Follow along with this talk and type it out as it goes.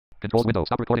Controls window.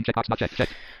 Stop recording. Checkbox not checked.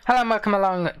 Checked. Hello and welcome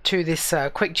along to this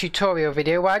quick tutorial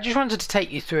video where I just wanted to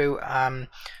take you through a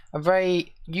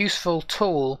very useful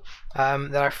tool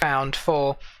that I found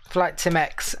for Flight Sim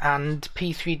X and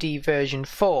P3D version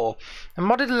 4. And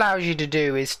what it allows you to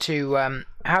do is to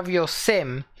have your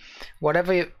sim,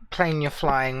 whatever plane you're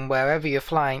flying, wherever you're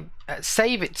flying,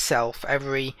 save itself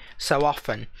every so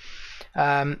often.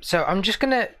 So I'm just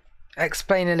going to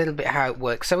explain a little bit how it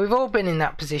works. So we've all been in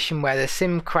that position where the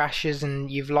sim crashes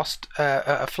and you've lost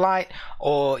a flight,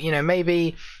 or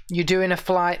maybe you're doing a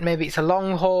flight, maybe it's a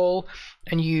long haul,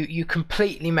 and you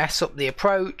completely mess up the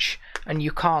approach and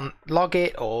you can't log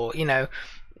it, or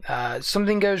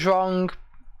something goes wrong,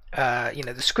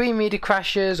 the screen reader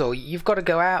crashes, or you've got to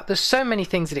go out. There's so many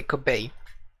things that it could be.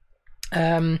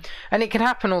 And it can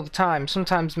happen all the time.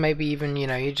 Sometimes maybe even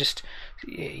you just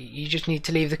need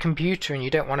to leave the computer and you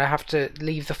don't want to have to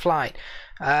leave the flight.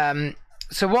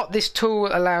 So what this tool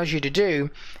allows you to do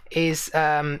is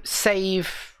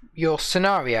save your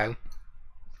scenario.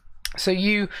 So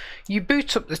you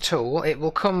boot up the tool. It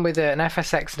will come with an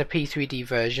FSX and a P3D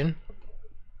version,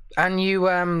 and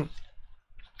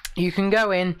you can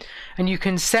go in and you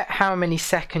can set how many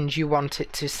seconds you want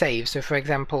it to save. So for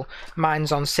example,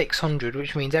 mine's on 600,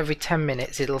 which means every 10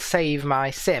 minutes it'll save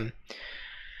my sim.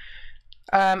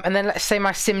 And then let's say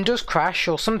my sim does crash,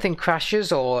 or something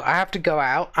crashes, or I have to go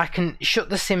out. I can shut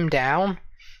the sim down,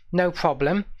 no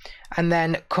problem, and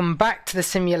then come back to the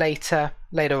simulator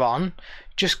later on.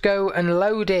 Just go and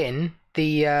load in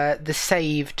the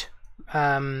saved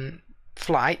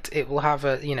flight. It will have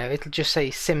a it'll just say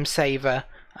ksimsaver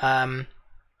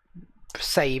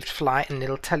saved flight, and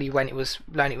it'll tell you when it was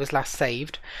last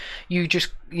saved. You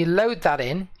load that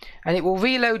in and it will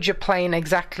reload your plane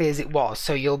exactly as it was.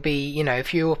 So you'll be,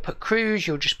 if you're up at cruise,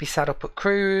 you'll just be set up at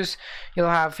cruise. You'll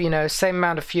have same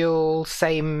amount of fuel,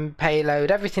 same payload,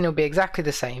 everything will be exactly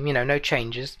the same, no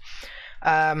changes.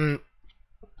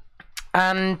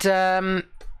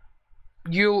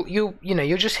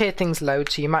 You'll just hear things load,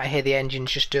 so you might hear the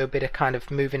engines just do a bit of kind of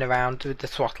moving around with the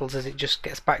throttles as it just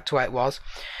gets back to where it was.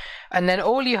 And then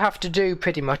all you have to do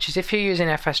pretty much is, if you're using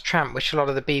FS Tramp, which a lot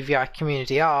of the BVI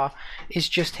community are, is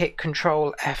just hit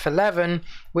Control F11,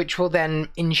 which will then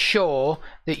ensure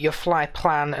that your fly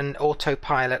plan and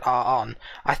autopilot are on.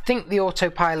 I think the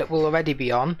autopilot will already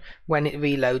be on when it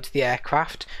reloads the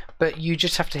aircraft, but you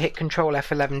just have to hit Control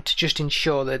F11 to just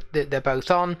ensure that they're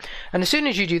both on. And as soon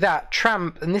as you do that,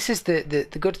 Tramp, and this is the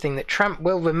good thing, that Tramp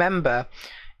will remember,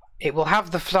 it will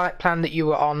have the flight plan that you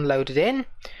were on loaded in,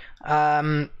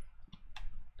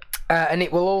 and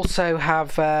it will also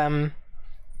have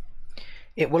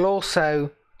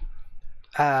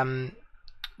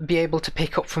be able to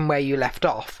pick up from where you left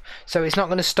off. So it's not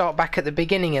going to start back at the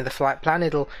beginning of the flight plan.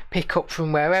 It'll pick up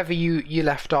from wherever you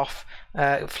left off,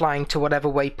 flying to whatever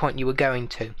waypoint you were going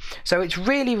to. So it's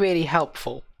really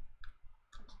helpful.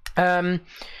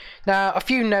 Now, a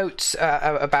few notes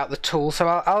about the tool. So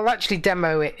I'll actually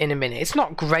demo it in a minute. It's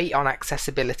not great on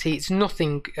accessibility. It's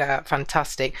nothing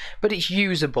fantastic, but it's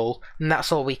usable, and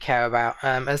that's all we care about.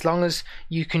 As long as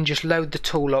you can just load the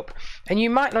tool up, and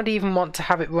you might not even want to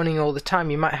have it running all the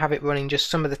time. You might have it running just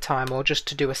some of the time, or just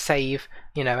to do a save,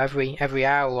 every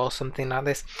hour or something like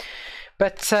this.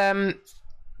 But so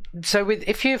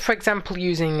if you're, for example,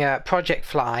 using Project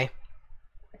Fly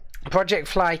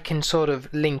can sort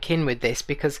of link in with this,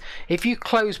 because if you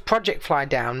close Project Fly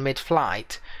down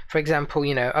mid-flight, for example,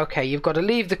 okay, you've got to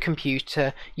leave the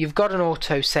computer, you've got an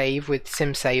autosave with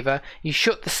ksimsaver, you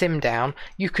shut the sim down,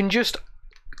 you can just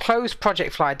close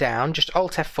Project Fly down, just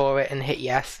Alt F4 it and hit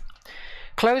yes.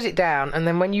 Close it down, and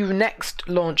then when you next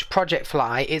launch Project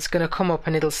Fly, it's going to come up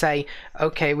and it'll say,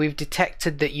 okay, we've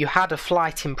detected that you had a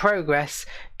flight in progress,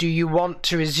 do you want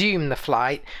to resume the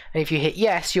flight? And if you hit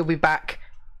yes, you'll be back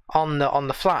on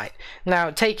the flight. Now,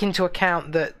 take into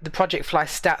account that the Project Fly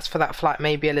stats for that flight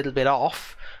may be a little bit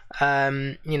off,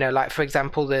 like for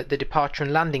example the departure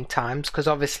and landing times, because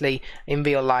obviously in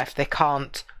real life they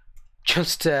can't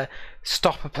just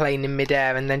stop a plane in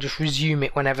midair and then just resume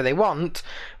it whenever they want,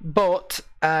 but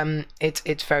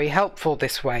it's very helpful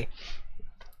this way.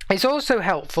 It's also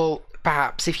helpful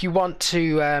perhaps if you want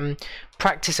to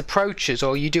practice approaches,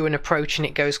 or you do an approach and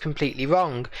it goes completely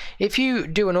wrong. If you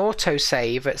do an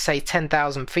autosave at say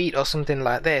 10,000 feet or something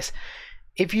like this,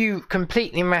 if you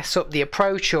completely mess up the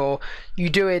approach, or you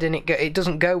do it and it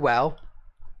doesn't go well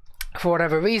for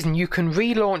whatever reason, you can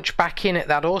relaunch back in at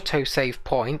that autosave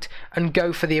point and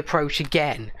go for the approach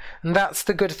again. And that's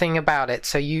the good thing about it.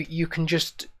 So you can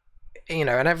just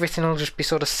and everything will just be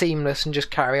sort of seamless and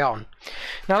just carry on.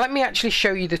 Now let me actually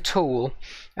show you the tool.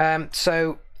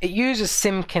 So it uses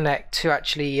Sim Connect to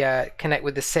actually connect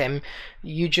with the sim.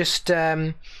 You just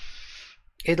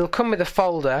it'll come with a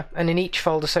folder, and in each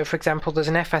folder, so for example there's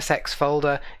an FSX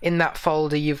folder. In that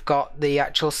folder you've got the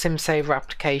actual ksimsaver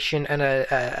application and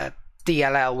a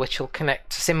DLL which will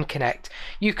connect to Sim Connect.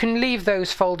 You can leave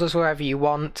those folders wherever you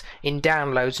want in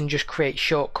downloads and just create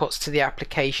shortcuts to the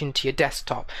application to your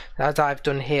desktop, as I've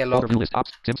done here. Look,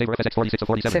 ksimsaver FSX 46 of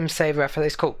 47. ksimsaver FSX,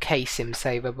 it's called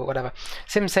ksimsaver, but whatever.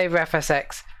 ksimsaver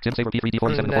FSX ksimsaver P3D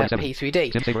 47 and of 47.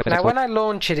 P3D. Now when I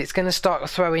launch it, it's going to start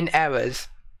throwing errors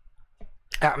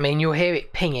at me, and you'll hear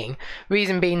it pinging.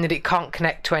 Reason being that it can't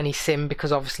connect to any sim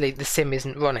because obviously the sim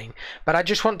isn't running. But I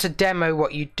just want to demo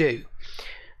what you do.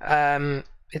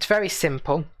 It's very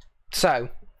simple. So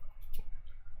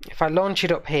if I launch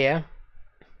it up here,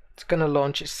 it's going to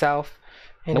launch itself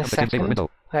in a second.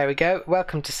 There we go.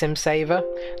 Welcome to ksimsaver.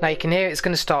 Now you can hear it's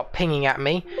going to start pinging at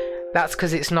me. That's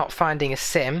because it's not finding a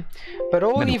sim. But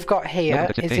all you've got here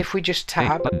is, if we just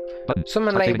tab some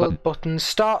unlabeled buttons,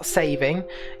 start saving,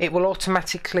 it will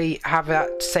automatically have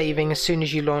that saving as soon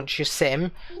as you launch your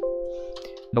sim.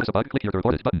 Notice a bug. Click here to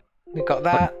report it. Button. We've got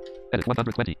that. Edit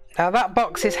 120. Now that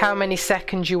box is how many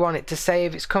seconds you want it to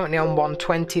save. It's currently on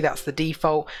 120, that's the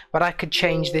default, but I could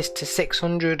change this to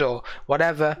 600 or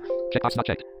whatever. Checkbox not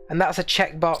checked. And that's a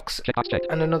checkbox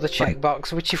and another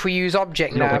checkbox, which if we use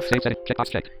object nav,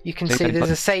 you can see there's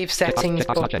a save settings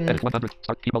button, and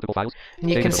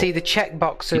you can see the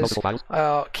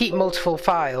checkboxes, keep multiple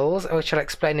files, which I'll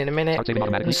explain in a minute,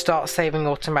 and start saving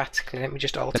automatically. Let me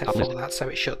just alt F4 that so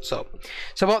it shuts up.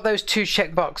 So what those two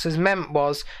checkboxes meant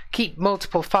was, keep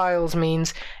multiple files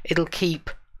means it'll keep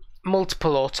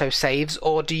multiple autosaves,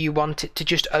 or do you want it to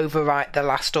just overwrite the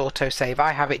last autosave?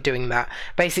 I have it doing that.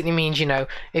 Basically means, you know,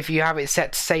 if you have it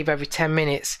set to save every 10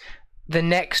 minutes, the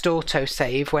next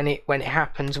autosave when it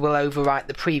happens will overwrite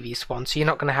the previous one, so you're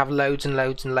not going to have loads and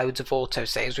loads and loads of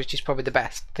autosaves, which is probably the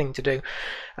best thing to do.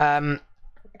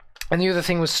 And the other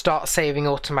thing was start saving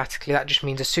automatically. That just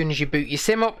means as soon as you boot your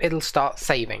sim up, it'll start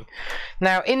saving.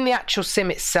 Now in the actual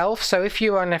sim itself, so if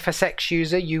you are an FSX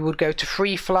user, you would go to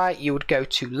free flight, you would go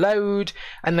to load,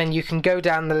 and then you can go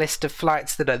down the list of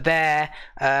flights that are there,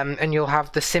 and you'll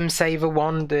have the ksimsaver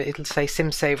one, it'll say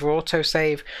ksimsaver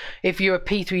autosave. If you're a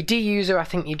P3D user, I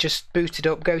think you just boot it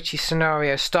up, go to your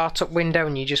scenario startup window,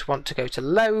 and you just want to go to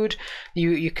load.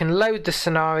 You can load the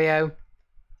scenario,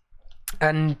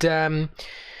 and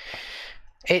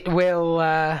it will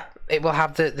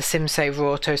have the ksimsaver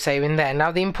autosave in there.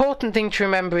 Now the important thing to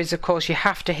remember is, of course, you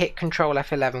have to hit Control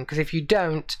F11, because if you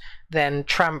don't, then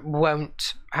Tramp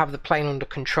won't have the plane under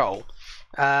control.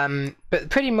 But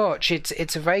pretty much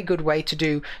it's a very good way to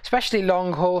do, especially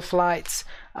long haul flights,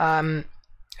 and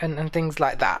things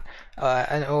like that.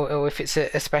 Or if it's a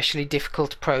especially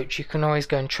difficult approach, you can always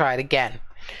go and try it again.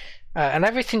 And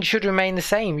everything should remain the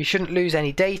same. You shouldn't lose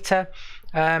any data.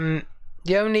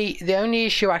 The only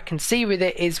issue I can see with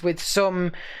it is with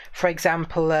some, for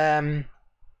example,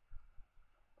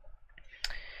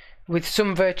 with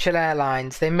some virtual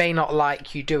airlines, they may not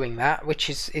like you doing that, which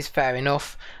is fair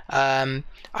enough.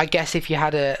 I guess if you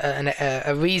had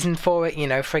a reason for it, you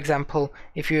know, for example,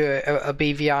 if you're a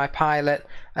BVI pilot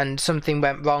and something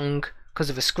went wrong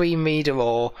because of a screen reader,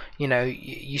 or you know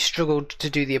you struggled to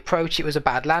do the approach, it was a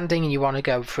bad landing and you want to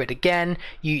go for it again,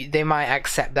 they might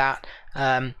accept that.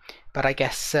 But I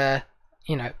guess,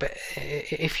 you know, but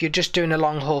if you're just doing a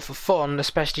long haul for fun,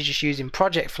 especially just using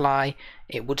Project Fly,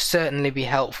 it would certainly be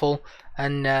helpful.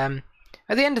 And at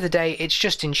the end of the day, it's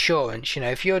just insurance. You know,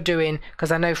 if you're doing,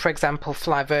 because I know, for example,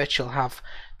 Fly Virtual have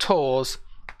tours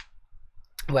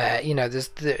where, you know, there's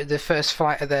the first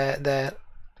flight of the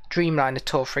Dreamliner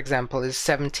tour, for example, is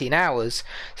 17 hours.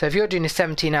 So if you're doing a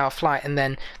 17-hour flight and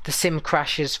then the sim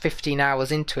crashes 15 hours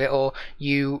into it, or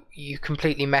you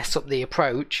completely mess up the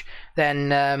approach,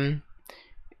 then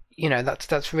you know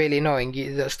that's really annoying.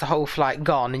 That's the whole flight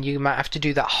gone, and you might have to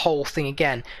do that whole thing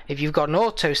again. If you've got an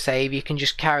autosave, you can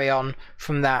just carry on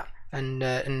from that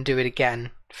and do it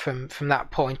again from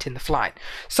that point in the flight.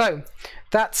 So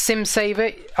that's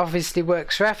ksimsaver. Obviously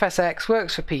works for FSX,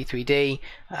 works for P3D.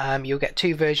 You'll get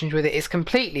two versions with it. It's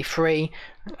completely free.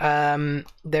 There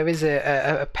is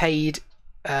a paid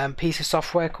piece of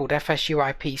software called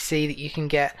FSUI PC that you can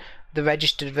get, the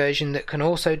registered version, that can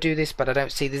also do this, but I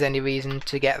don't see there's any reason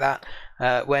to get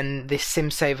that when this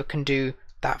ksimsaver can do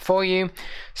that for you.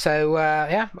 So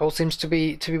yeah, all seems to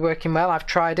be working well. I've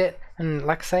tried it, and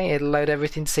like I say, it'll load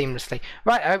everything seamlessly.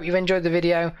 Right, I hope you've enjoyed the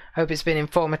video. I hope it's been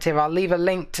informative. I'll leave a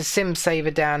link to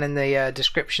ksimsaver down in the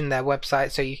description, their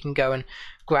website, so you can go and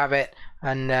grab it,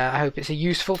 and I hope it's a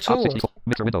useful tool.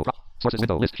 Sources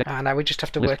window. List check. And now we just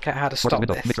have to List. work out how to Sources stop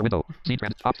window. this. Mixer window. Scene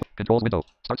trans. Controls window.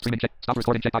 Start streaming check. Stop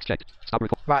recording checkbox checked. Stop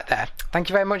record. Right there. Thank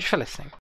you very much for listening.